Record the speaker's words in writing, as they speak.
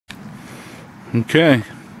Okay,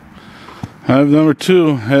 hive number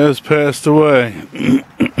 2 has passed away.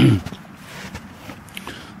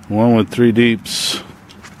 One with 3 deeps,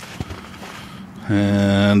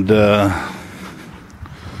 and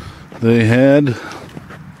they had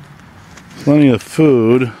plenty of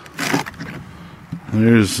food.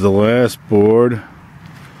 Here's the last board.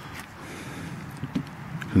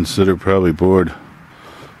 Consider probably board.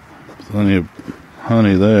 Plenty of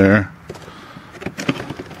honey there.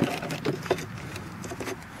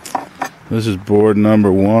 This is board number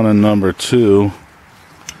 1 and number 2.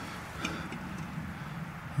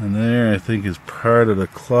 And there I think is part of the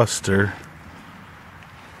cluster.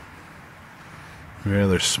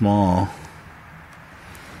 Rather small.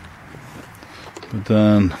 But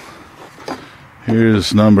then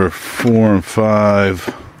here's number 4 and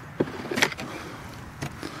 5.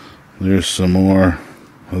 There's some more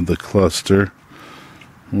of the cluster.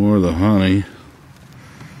 More of the honey.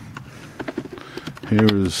 Here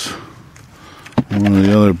is one of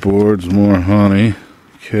the other boards, more honey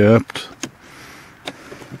kept.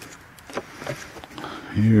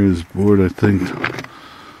 Here's board, I think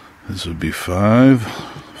this would be 5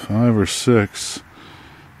 or 6.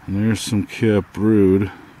 And there's some kept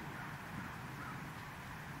brood.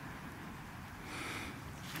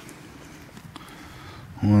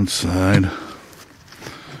 One side.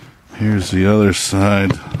 Here's the other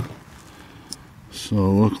side. So it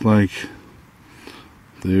looked like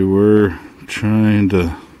they were trying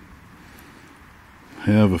to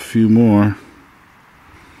have a few more,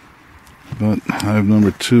 but hive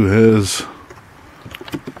number 2 has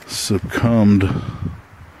succumbed.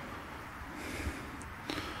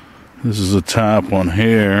 This is the top one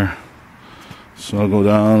here, so I'll go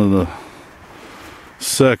down to the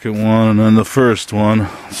second one and then the first one,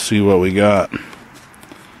 see what we got.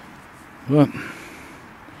 But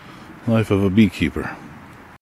life of a beekeeper.